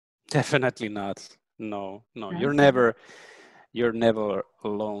 Definitely not. No. Okay. You're never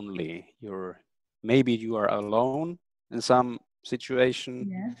lonely. Maybe you are alone in some situation,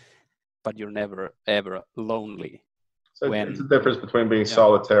 Yeah. but you're never ever lonely. So it's a difference between being Yeah.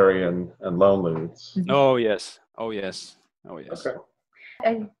 solitary and lonely. Oh yes. Oh yes. Oh yes.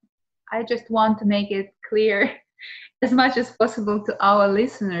 Okay. I just want to make it clear as much as possible to our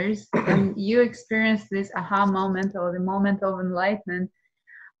listeners, when you experience this aha moment or the moment of enlightenment,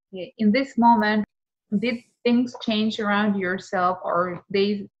 in this moment, did things change around yourself, or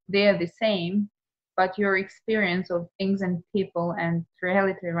they are the same, but your experience of things and people and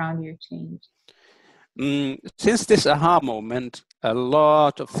reality around you changed? Since this aha moment, a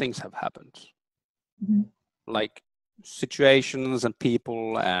lot of things have happened. Like situations and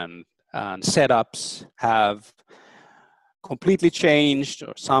people and setups have completely changed,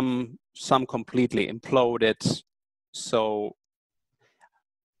 or some completely imploded. So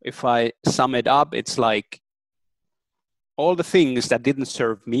if I sum it up, it's like all the things that didn't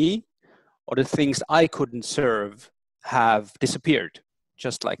serve me, or the things I couldn't serve, have disappeared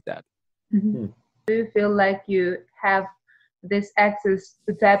just like that. Do you feel like you have this access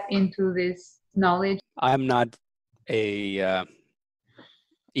to tap into this knowledge? I'm not a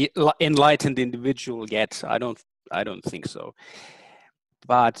enlightened individual yet. I don't think so.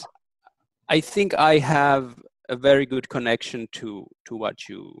 But I think I have a very good connection to what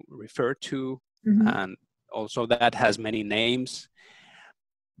you refer to, and also that has many names.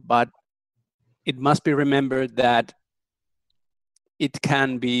 But it must be remembered that it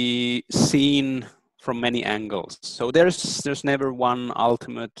can be seen from many angles. So there's never one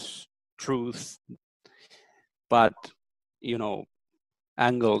ultimate truth, but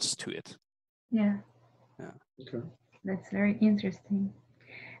angles to it. Yeah. Okay. That's very interesting.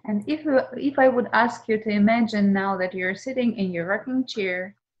 And if I would ask you to imagine now that you're sitting in your rocking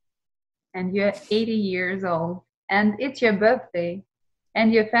chair and you're 80 years old and it's your birthday,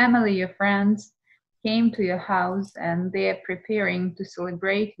 and your family, your friends came to your house and they're preparing to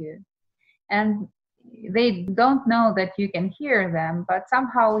celebrate you, and they don't know that you can hear them, but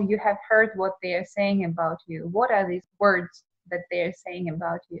somehow you have heard what they are saying about you. What are these words that they are saying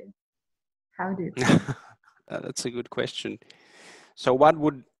about you? How do you feel? That's a good question. So what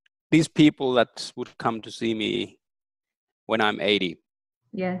would these people that would come to see me when I'm 80,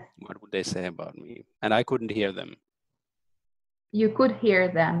 Yes, what would they say about me? And I couldn't hear them. you could hear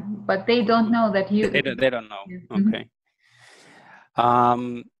them, but they don't know that you. They don't know. Mhm. Okay.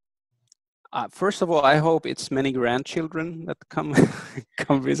 First of all, I hope it's many grandchildren that come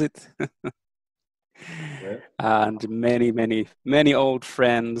come visit, and many old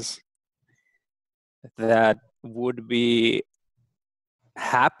friends that would be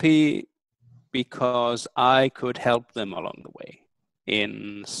happy because I could help them along the way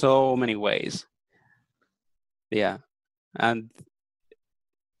in so many ways. Yeah, and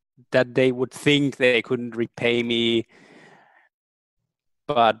that they would think they couldn't repay me,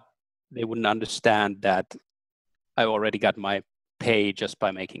 but they wouldn't understand that I already got my pay just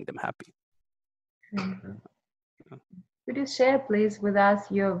by making them happy. Could you share, please, with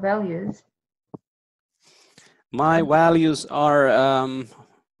us your values? My values are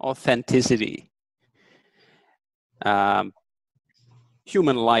authenticity,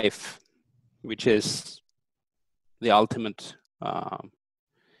 human life, which is the ultimate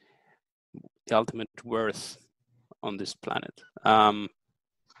worth on this planet.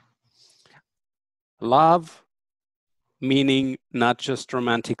 Love, meaning not just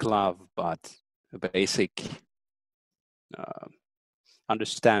romantic love, but a basic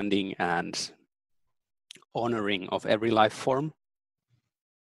understanding and honoring of every life form.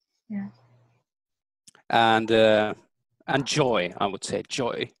 Yeah. And joy, I would say,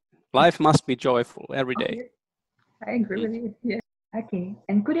 joy. Life must be joyful every day. Okay. I agree with you. Yeah. Okay.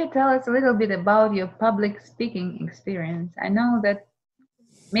 And could you tell us a little bit about your public speaking experience? I know that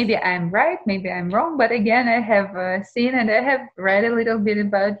maybe I'm right, maybe I'm wrong, but again, I have seen and I have read a little bit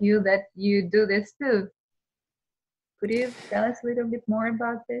about you that you do this too. Could you tell us a little bit more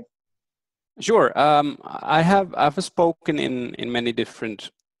about this? Sure. I've spoken in many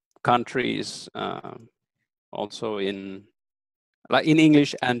different countries, also in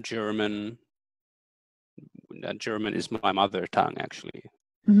English and German. German is my mother tongue, actually.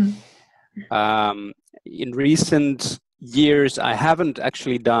 Mm-hmm. In recent years, I haven't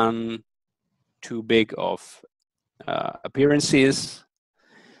actually done too big of appearances,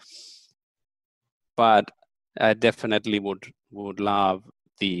 but I definitely would love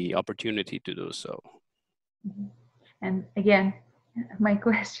the opportunity to do so. And again, my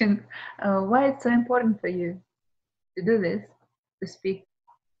question, why it's so important for you to do this, to speak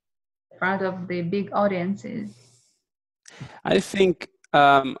in front of the big audiences? I think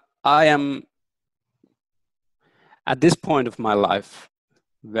I am, at this point of my life,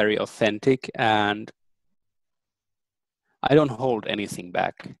 very authentic, and I don't hold anything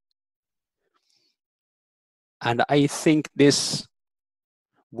back. And I think this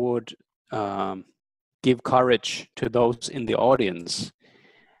would give courage to those in the audience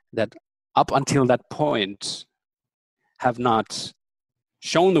that up until that point have not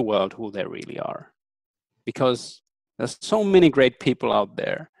shown the world who they really are. Because there's so many great people out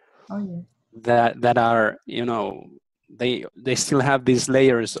there. Oh, yeah. that are, they still have these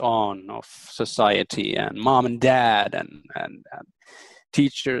layers on of society and mom and dad and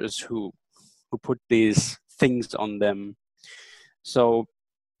teachers who put these things on them. So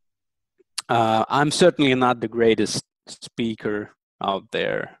I'm certainly not the greatest speaker out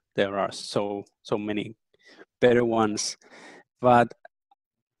there. There are so many better ones, but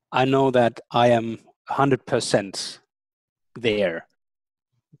I know that I am 100% there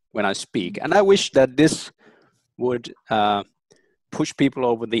when I speak, and I wish that this would push people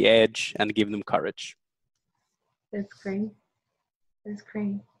over the edge and give them courage. That's great. That's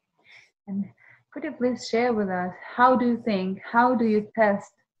great. And could you please share with us, how do you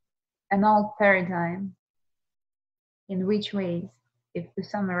test an old paradigm? In which ways, if to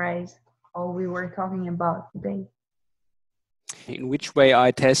summarize all we were talking about today? In which way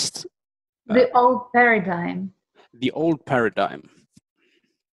I test? The old paradigm. The old paradigm.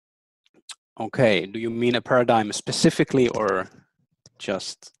 Okay, do you mean a paradigm specifically or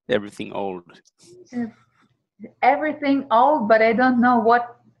just everything old? Everything old, but I don't know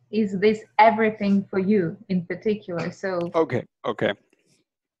what is this everything for you in particular. So okay.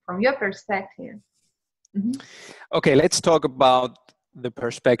 From your perspective. Mm-hmm. Okay, let's talk about the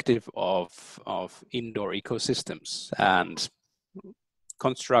perspective of indoor ecosystems and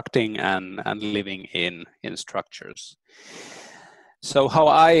constructing and living in structures. So how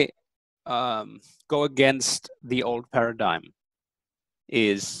I go against the old paradigm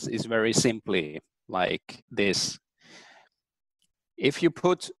is very simply like this. If you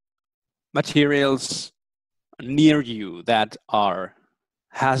put materials near you that are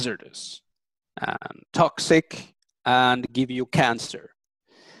hazardous and toxic and give you cancer,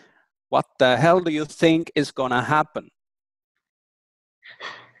 what the hell do you think is going to happen?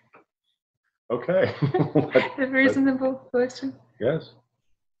 Okay. A reasonable question. Yes.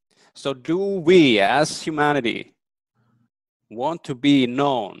 So do we as humanity want to be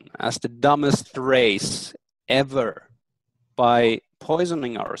known as the dumbest race ever by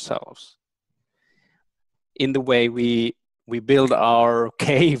poisoning ourselves in the way we build our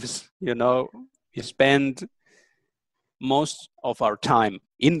caves, you know. We spend most of our time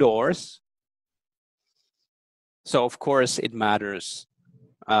indoors. So of course it matters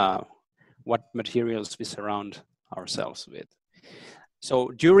what materials we surround ourselves with. So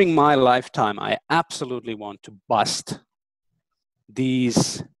during my lifetime, I absolutely want to bust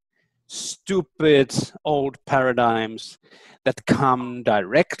these stupid old paradigms that come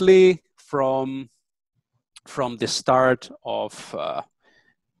directly from the start of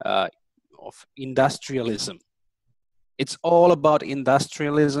industrialism. It's all about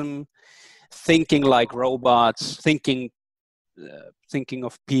industrialism, thinking like robots, thinking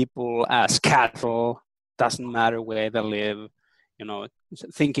of people as cattle, doesn't matter where they live, you know,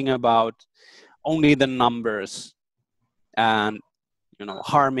 thinking about only the numbers and, you know,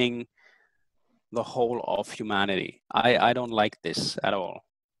 harming the whole of humanity. I don't like this at all.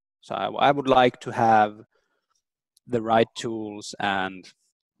 So I would like to have the right tools and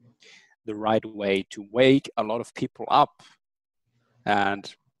the right way to wake a lot of people up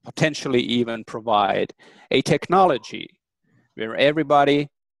and potentially even provide a technology where everybody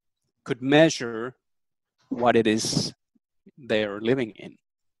could measure what it is they're living in.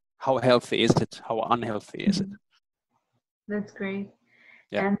 How healthy is it? How unhealthy is it? That's great.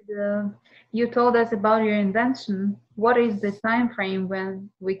 Yeah. And you told us about your invention. What is the time frame when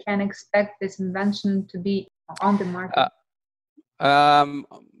we can expect this invention to be on the market?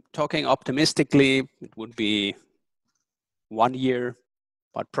 Talking optimistically, it would be 1 year,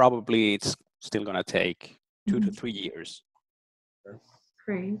 but probably it's still going to take 2 to 3 years.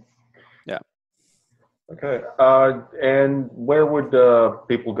 Great. Yeah. Okay. And where would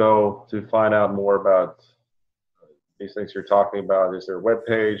people go to find out more about these things you're talking about? Is there a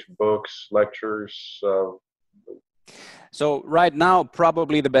webpage, books, lectures? So right now,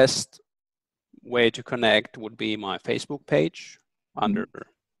 probably the best way to connect would be my Facebook page under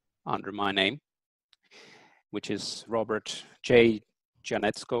my name, which is Robert J.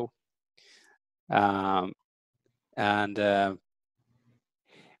 Janetzko. And I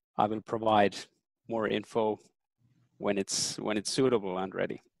will provide more info when it's suitable and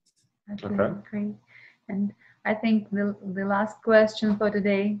ready. Okay. Great. And I think the last question for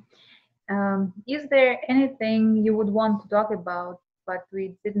today, is there anything you would want to talk about but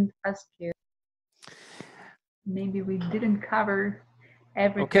we didn't ask you? Maybe we didn't cover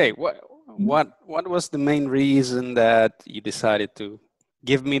everything. Okay, what was the main reason that you decided to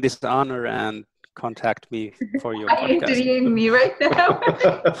give me this honor and contact me for your podcast? Are you interviewing me right now?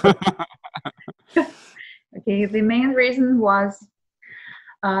 Okay, the main reason was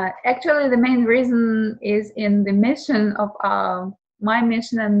actually the main reason is in the mission of my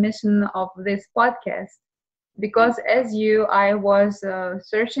mission and mission of this podcast. Because as you, I was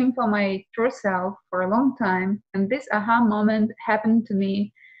searching for my true self for a long time, and this aha moment happened to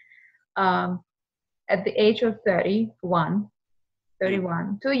me at the age of 31.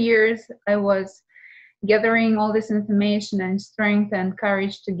 2 years I was gathering all this information and strength and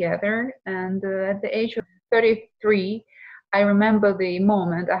courage together, and at the age of 33, I remember the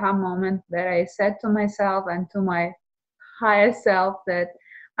aha moment, that I said to myself and to my higher self that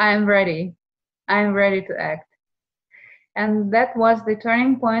I am ready to act. And that was the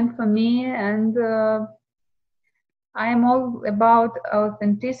turning point for me, and I am all about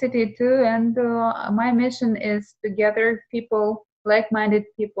authenticity too, and my mission is to gather people, like-minded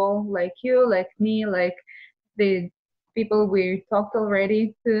people like you, like me, like the people we talked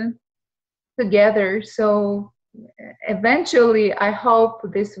already to, together. So eventually I hope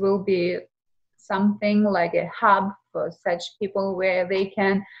this will be something like a hub for such people where they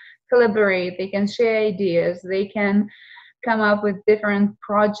can collaborate, they can share ideas, they can come up with different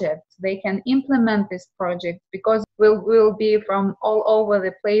projects, they can implement this project, because we'll be from all over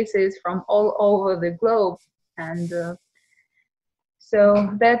the places, from all over the globe. And so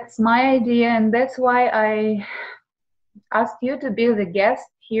that's my idea, and that's why I asked you to be the guest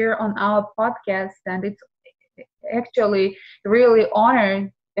here on our podcast. And it's actually really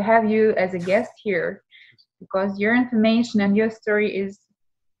honored to have you as a guest here, because your information and your story is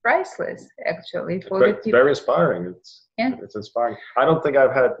priceless, actually. Very inspiring. It's inspiring. I don't think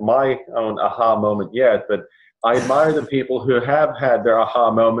I've had my own aha moment yet, but I admire the people who have had their aha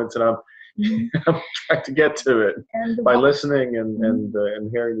moments, and I'm trying to get to it by listening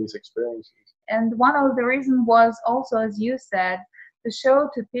and hearing these experiences. And one of the reasons was also, as you said, to show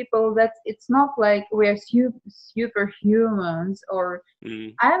to people that it's not like we're superhumans, or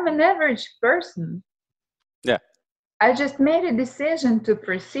I'm an average person. Yeah. I just made a decision to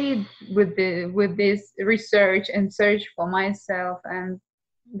proceed with this research and search for myself, and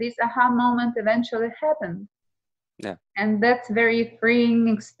this aha moment eventually happened. Yeah. And that's very freeing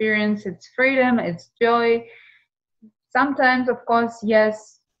experience. It's freedom, it's joy. Sometimes, of course,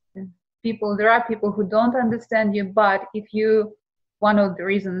 yes, there are people who don't understand you, but if you, one of the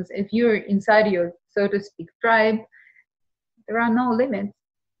reasons, if you're inside your, so to speak, tribe, there are no limits.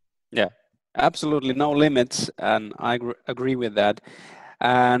 Yeah, absolutely no limits, and I agree with that.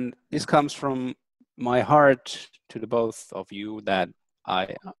 And this comes from my heart to the both of you, that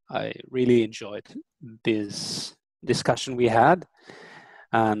I really enjoyed this discussion we had,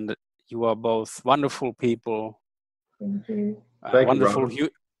 and you are both wonderful people. Thank you. Thank you,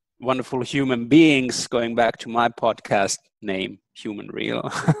 wonderful human beings, going back to my podcast name, Human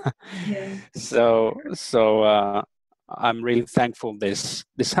Real. Yeah. So I'm really thankful this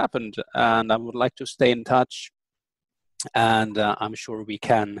happened, and I would like to stay in touch, and I'm sure we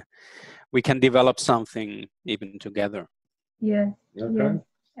can develop something even together. Yes. Okay. Yes.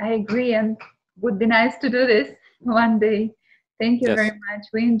 I agree, and would be nice to do this one day. Thank you Yes. very much.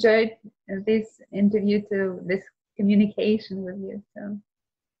 We enjoyed this interview too, this communication with you. So.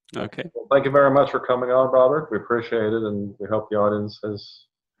 Okay. Well, thank you very much for coming on, Robert. We appreciate it, and we hope the audience has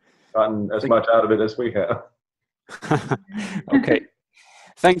gotten as much out of it as we have. Okay.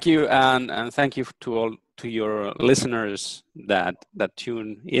 Thank you, and thank you to your listeners that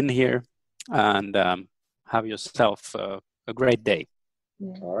tune in here, and have yourself a great day.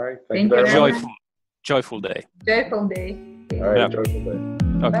 Yeah. All right. Thank you very much. Joyful day. Joyful day. All right. Yeah. Joyful day.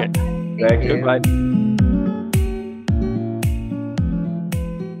 Okay. Bye. Thank you. Goodbye.